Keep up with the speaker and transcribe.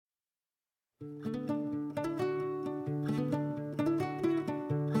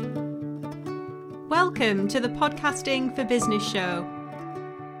Welcome to the Podcasting for Business show.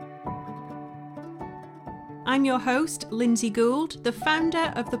 I'm your host, Lindsay Gould, the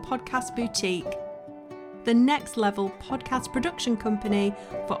founder of the Podcast Boutique, the next level podcast production company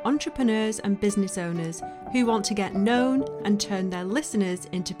for entrepreneurs and business owners who want to get known and turn their listeners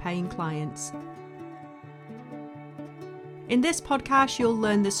into paying clients. In this podcast, you'll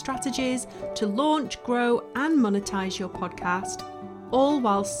learn the strategies to launch, grow, and monetize your podcast, all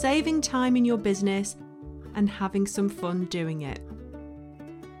while saving time in your business and having some fun doing it.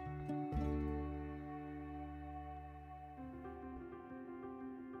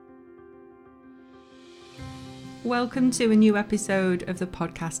 Welcome to a new episode of the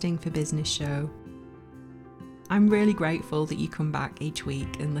Podcasting for Business show. I'm really grateful that you come back each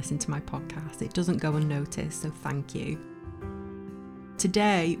week and listen to my podcast. It doesn't go unnoticed, so thank you.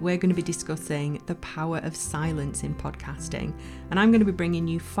 Today, we're going to be discussing the power of silence in podcasting, and I'm going to be bringing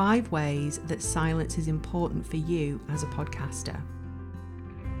you 5 ways that silence is important for you as a podcaster.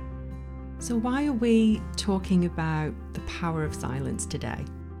 So why are we talking about the power of silence today?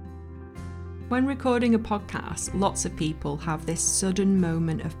 When recording a podcast, lots of people have this sudden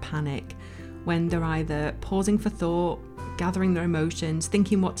moment of panic when they're either pausing for thought, gathering their emotions,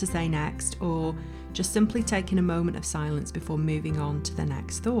 thinking what to say next, or just simply taking a moment of silence before moving on to the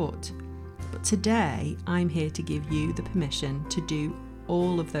next thought. But today, I'm here to give you the permission to do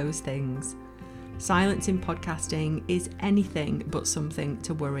all of those things. Silence in podcasting is anything but something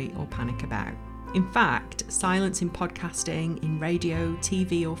to worry or panic about. In fact, silence in podcasting, in radio,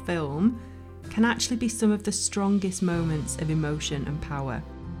 TV, or film can actually be some of the strongest moments of emotion and power.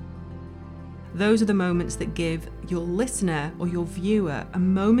 Those are the moments that give your listener or your viewer a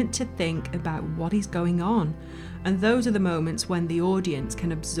moment to think about what is going on. And those are the moments when the audience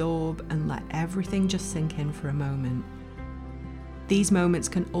can absorb and let everything just sink in for a moment. These moments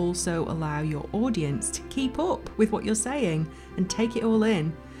can also allow your audience to keep up with what you're saying and take it all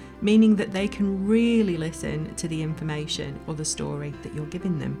in, meaning that they can really listen to the information or the story that you're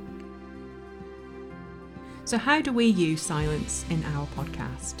giving them. So how do we use silence in our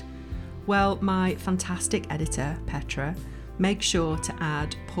podcast? Well, my fantastic editor, Petra, makes sure to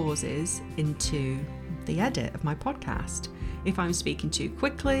add pauses into the edit of my podcast. If I'm speaking too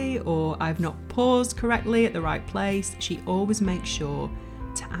quickly or I've not paused correctly at the right place, she always makes sure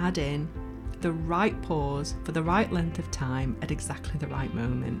to add in the right pause for the right length of time at exactly the right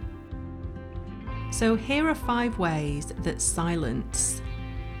moment. So here are 5 ways that silence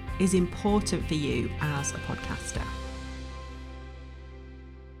is important for you as a podcaster.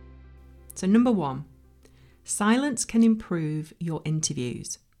 So number 1, silence can improve your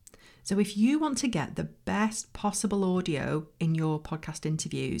interviews. So if you want to get the best possible audio in your podcast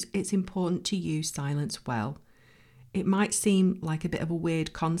interviews, it's important to use silence well. It might seem like a bit of a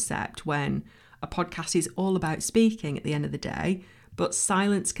weird concept when a podcast is all about speaking at the end of the day, but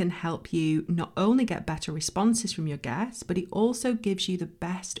silence can help you not only get better responses from your guests, but it also gives you the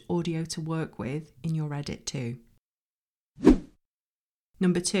best audio to work with in your edit too.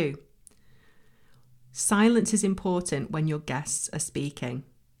 Number 2, silence is important when your guests are speaking.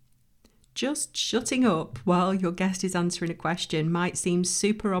 Just shutting up while your guest is answering a question might seem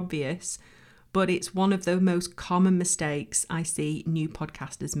super obvious, but it's one of the most common mistakes I see new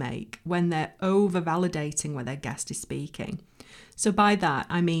podcasters make when they're over-validating when their guest is speaking. So by that,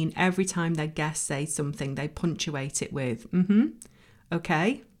 I mean every time their guest says something, they punctuate it with,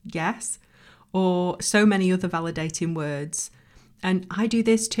 okay, yes, or so many other validating words. And I do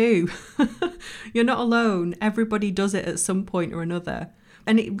this too. You're not alone. Everybody does it at some point or another.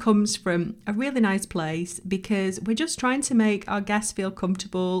 And it comes from a really nice place because we're just trying to make our guests feel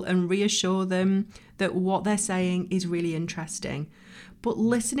comfortable and reassure them that what they're saying is really interesting. But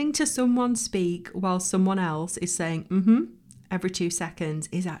listening to someone speak while someone else is saying, every 2 seconds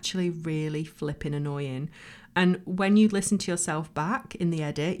is actually really flipping annoying. And when you listen to yourself back in the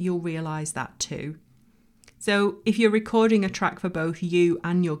edit, you'll realise that too. So if you're recording a track for both you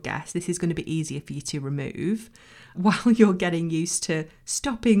and your guest, this is going to be easier for you to remove while you're getting used to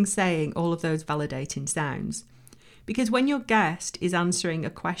stopping saying all of those validating sounds. Because when your guest is answering a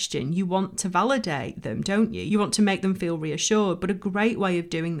question, you want to validate them, don't you? You want to make them feel reassured. But a great way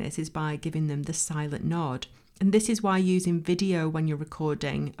of doing this is by giving them the silent nod. And this is why using video when you're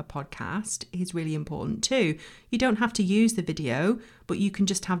recording a podcast is really important too. You don't have to use the video, but you can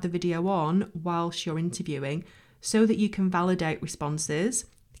just have the video on whilst you're interviewing so that you can validate responses,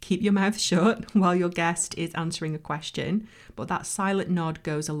 keep your mouth shut while your guest is answering a question, but that silent nod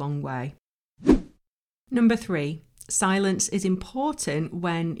goes a long way. Number 3, Silence is important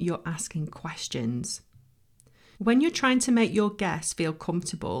when you're asking questions. When you're trying to make your guests feel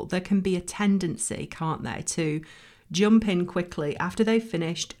comfortable, there can be a tendency, can't there, to jump in quickly after they've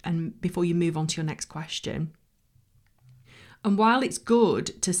finished and before you move on to your next question. And while it's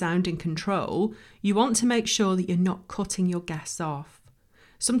good to sound in control, you want to make sure that you're not cutting your guests off.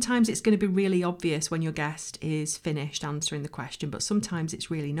 Sometimes it's going to be really obvious when your guest is finished answering the question, but sometimes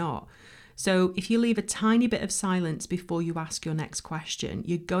it's really not. So if you leave a tiny bit of silence before you ask your next question,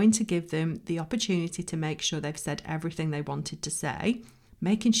 you're going to give them the opportunity to make sure they've said everything they wanted to say,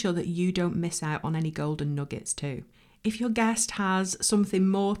 making sure that you don't miss out on any golden nuggets too. If your guest has something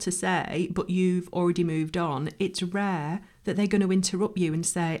more to say, but you've already moved on, it's rare that they're going to interrupt you and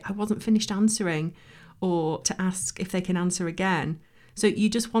say, I wasn't finished answering, or to ask if they can answer again. So you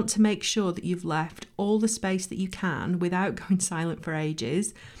just want to make sure that you've left all the space that you can without going silent for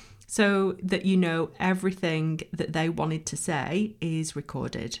ages, so that you know everything that they wanted to say is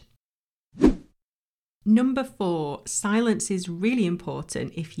recorded. Number 4, silence is really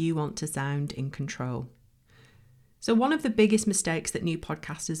important if you want to sound in control. So one of the biggest mistakes that new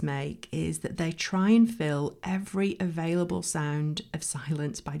podcasters make is that they try and fill every available sound of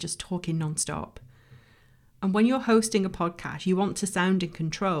silence by just talking nonstop. And when you're hosting a podcast, you want to sound in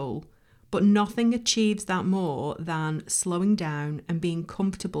control, but nothing achieves that more than slowing down and being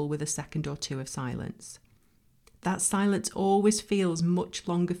comfortable with a second or two of silence. That silence always feels much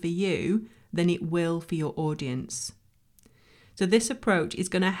longer for you than it will for your audience. So this approach is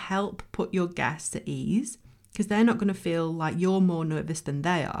going to help put your guests at ease, because they're not going to feel like you're more nervous than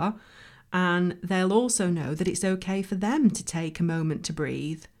they are, and they'll also know that it's okay for them to take a moment to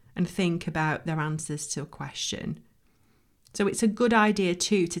breathe and think about their answers to a question. So it's a good idea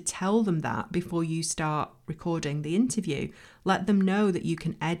too to tell them that before you start recording the interview. Let them know that you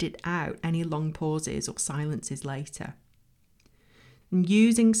can edit out any long pauses or silences later. And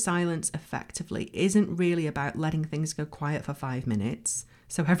using silence effectively isn't really about letting things go quiet for 5 minutes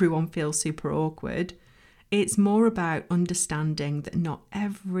so everyone feels super awkward. It's more about understanding that not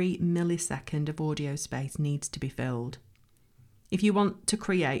every millisecond of audio space needs to be filled. If you want to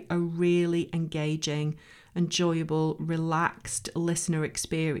create a really engaging, enjoyable, relaxed listener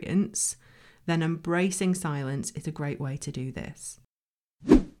experience, then embracing silence is a great way to do this.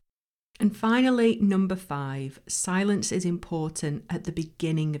 And finally, number 5, silence is important at the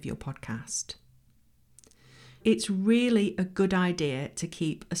beginning of your podcast. It's really a good idea to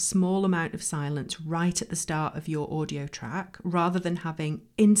keep a small amount of silence right at the start of your audio track, rather than having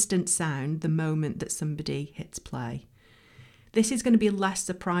instant sound the moment that somebody hits play. This is going to be less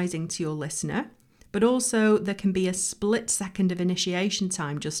surprising to your listener, but also there can be a split second of initiation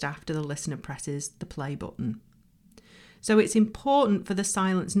time just after the listener presses the play button. So it's important for the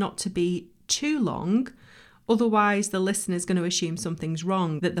silence not to be too long, otherwise the listener is going to assume something's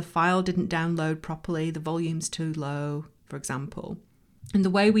wrong, that the file didn't download properly, the volume's too low, for example. And the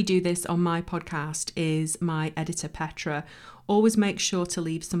way we do this on my podcast is my editor Petra always makes sure to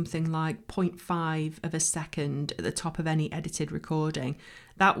leave something like 0.5 of a second at the top of any edited recording.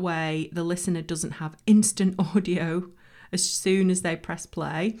 That way the listener doesn't have instant audio as soon as they press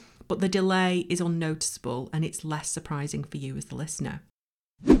play, but the delay is unnoticeable and it's less surprising for you as the listener.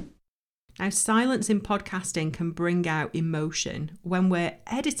 Now, silence in podcasting can bring out emotion. When we're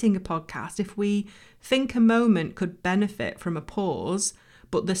editing a podcast, if we think a moment could benefit from a pause,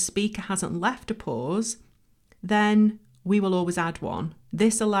 but the speaker hasn't left a pause, then we will always add one.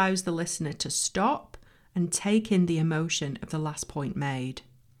 This allows the listener to stop and take in the emotion of the last point made.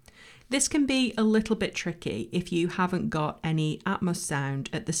 This can be a little bit tricky if you haven't got any Atmos sound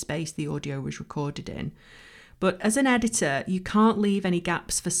at the space the audio was recorded in. But as an editor, you can't leave any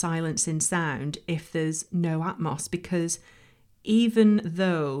gaps for silence in sound if there's no Atmos, because even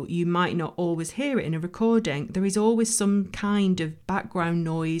though you might not always hear it in a recording, there is always some kind of background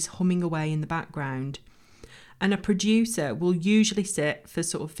noise humming away in the background. And a producer will usually sit for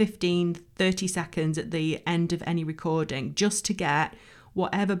sort of 15-30 seconds at the end of any recording just to get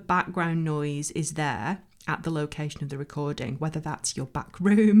whatever background noise is there at the location of the recording, whether that's your back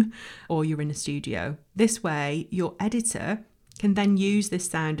room or you're in a studio. This way, your editor can then use this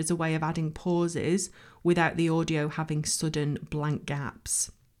sound as a way of adding pauses without the audio having sudden blank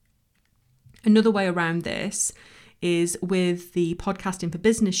gaps. Another way around this is with the Podcasting for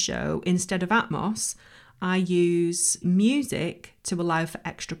Business show. Instead of Atmos, I use music to allow for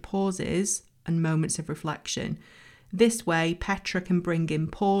extra pauses and moments of reflection. This way, Petra can bring in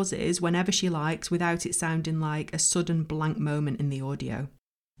pauses whenever she likes without it sounding like a sudden blank moment in the audio.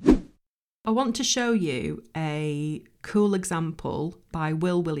 I want to show you a cool example by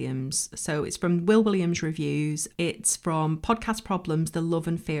Will Williams. So it's from Will Williams Reviews. It's from Podcast Problems, The Love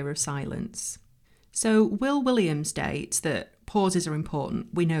and Fear of Silence. So Will Williams states that pauses are important.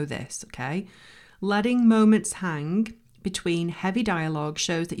 We know this, okay? Letting moments hang between heavy dialogue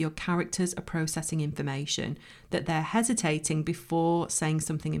shows that your characters are processing information, that they're hesitating before saying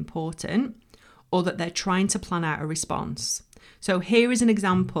something important, or that they're trying to plan out a response. So here is an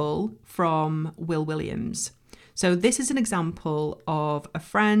example from Will Williams. So this is an example of a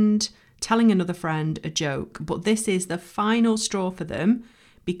friend telling another friend a joke, but this is the final straw for them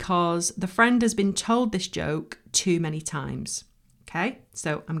because the friend has been told this joke too many times. Okay,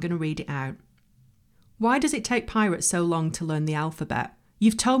 so I'm going to read it out. Why does it take pirates so long to learn the alphabet?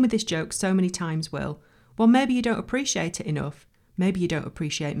 You've told me this joke so many times, Will. Well, maybe you don't appreciate it enough. Maybe you don't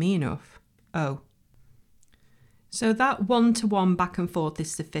appreciate me enough. Oh. So that one-to-one back and forth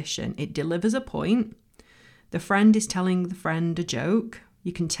is sufficient. It delivers a point. The friend is telling the friend a joke.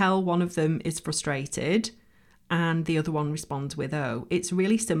 You can tell one of them is frustrated and the other one responds with, oh. It's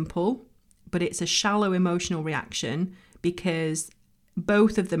really simple, but it's a shallow emotional reaction because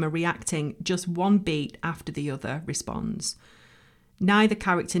both of them are reacting just one beat after the other responds. Neither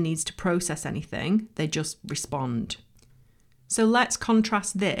character needs to process anything. They just respond. So let's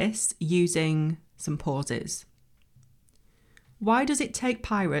contrast this using some pauses. Why does it take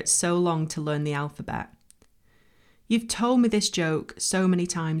pirates so long to learn the alphabet? You've told me this joke so many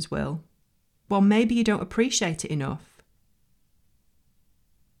times, Will. Well, maybe you don't appreciate it enough.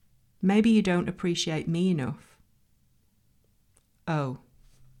 Maybe you don't appreciate me enough. Oh.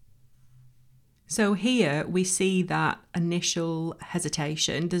 So here we see that initial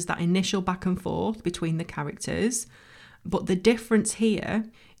hesitation. There's that initial back and forth between the characters. But the difference here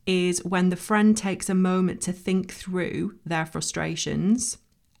is when the friend takes a moment to think through their frustrations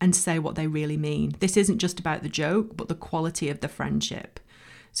and say what they really mean. This isn't just about the joke, but the quality of the friendship.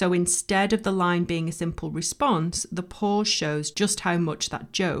 So instead of the line being a simple response, the pause shows just how much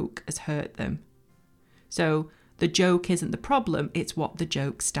that joke has hurt them. So the joke isn't the problem, it's what the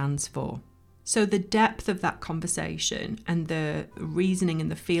joke stands for. So the depth of that conversation and the reasoning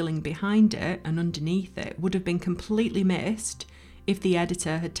and the feeling behind it and underneath it would have been completely missed if the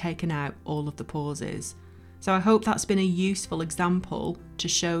editor had taken out all of the pauses. So I hope that's been a useful example to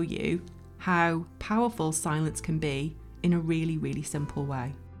show you how powerful silence can be in a really, really simple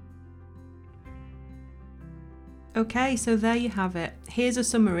way. Okay, so there you have it. Here's a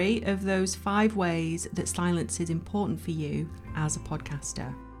summary of those 5 ways that silence is important for you as a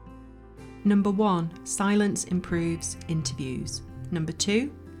podcaster. Number 1, silence improves interviews. Number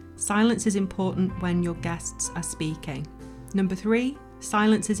 2, silence is important when your guests are speaking. Number 3,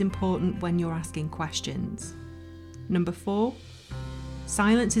 silence is important when you're asking questions. Number 4,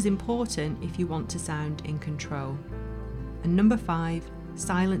 silence is important if you want to sound in control. And number 5,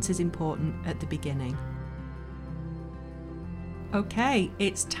 silence is important at the beginning. Okay,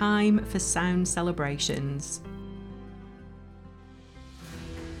 it's time for sound celebrations.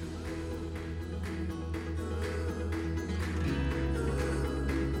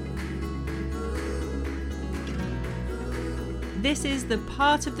 This is the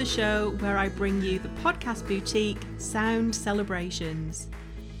part of the show where I bring you the Podcast Boutique Sound Celebrations.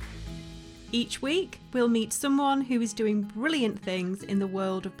 Each week, we'll meet someone who is doing brilliant things in the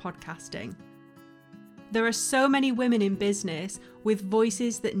world of podcasting. There are so many women in business with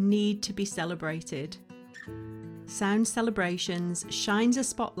voices that need to be celebrated. Sound Celebrations shines a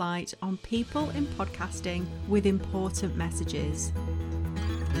spotlight on people in podcasting with important messages.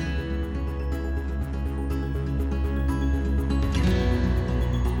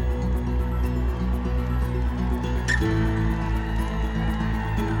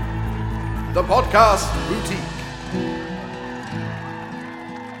 The Podcast Boutique.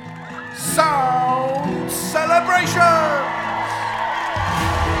 Sound Celebration!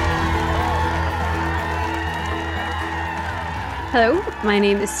 Hello, my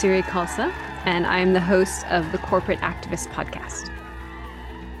name is Siri Khalsa, and I am the host of the Corporate Activist Podcast.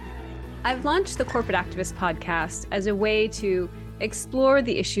 I've launched the Corporate Activist Podcast as a way to explore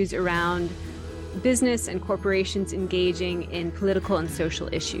the issues around business and corporations engaging in political and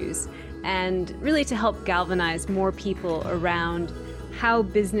social issues, and really to help galvanize more people around how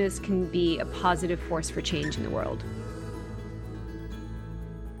business can be a positive force for change in the world.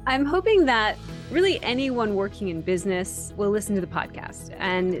 I'm hoping that really anyone working in business will listen to the podcast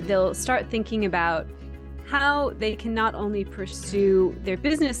and they'll start thinking about how they can not only pursue their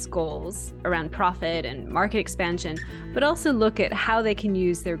business goals around profit and market expansion, but also look at how they can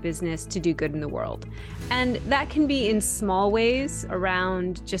use their business to do good in the world. And that can be in small ways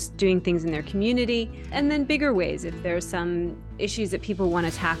around just doing things in their community, and then bigger ways if there's some issues that people want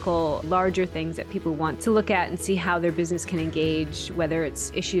to tackle, larger things that people want to look at and see how their business can engage, whether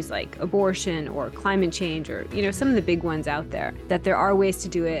it's issues like abortion or climate change or, some of the big ones out there, that there are ways to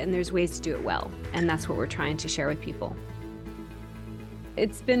do it and there's ways to do it well. And that's what we're trying to share with people.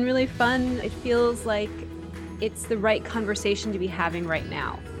 It's been really fun. It feels like it's the right conversation to be having right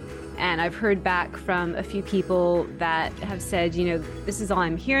now. And I've heard back from a few people that have said, this is all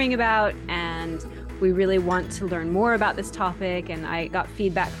I'm hearing about, and we really want to learn more about this topic. And I got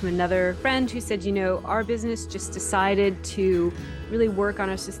feedback from another friend who said, our business just decided to really work on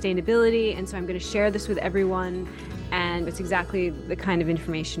our sustainability, and so I'm going to share this with everyone. And it's exactly the kind of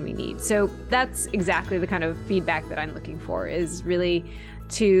information we need. So that's exactly the kind of feedback that I'm looking for, is really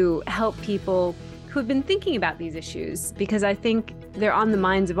to help people who have been thinking about these issues, because I think they're on the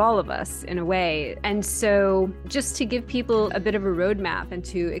minds of all of us in a way. And so just to give people a bit of a roadmap and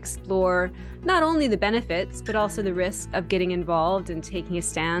to explore not only the benefits, but also the risk of getting involved and taking a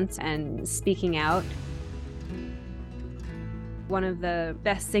stance and speaking out. One of the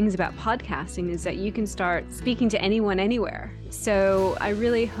best things about podcasting is that you can start speaking to anyone, anywhere. So I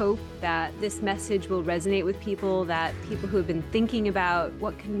really hope that this message will resonate with people, that people who have been thinking about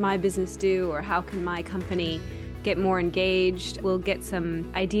what can my business do or how can my company get more engaged will get some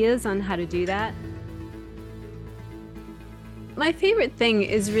ideas on how to do that. My favorite thing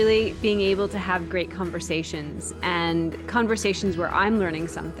is really being able to have great conversations, and conversations where I'm learning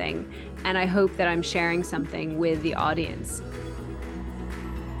something, and I hope that I'm sharing something with the audience.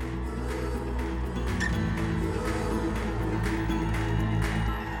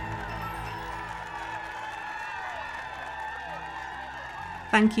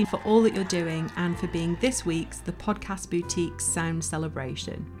 Thank you for all that you're doing and for being this week's The Podcast Boutique Sound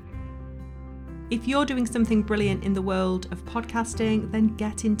Celebration. If you're doing something brilliant in the world of podcasting, then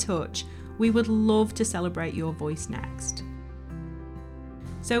get in touch. We would love to celebrate your voice next.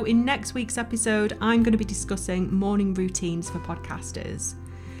 So in next week's episode, I'm going to be discussing morning routines for podcasters.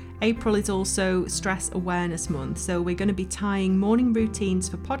 April is also Stress Awareness Month, so we're going to be tying morning routines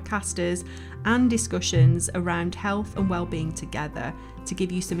for podcasters and discussions around health and well-being together to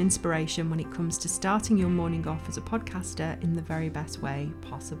give you some inspiration when it comes to starting your morning off as a podcaster in the very best way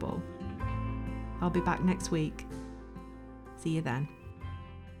possible. I'll be back next week. See you then.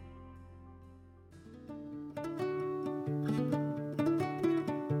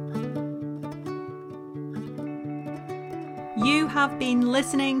 You have been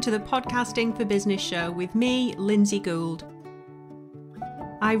listening to the Podcasting for Business show with me, Lindsay Gould.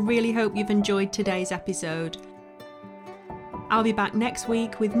 I really hope you've enjoyed today's episode. I'll be back next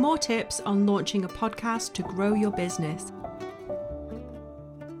week with more tips on launching a podcast to grow your business.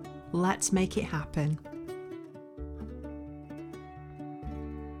 Let's make it happen.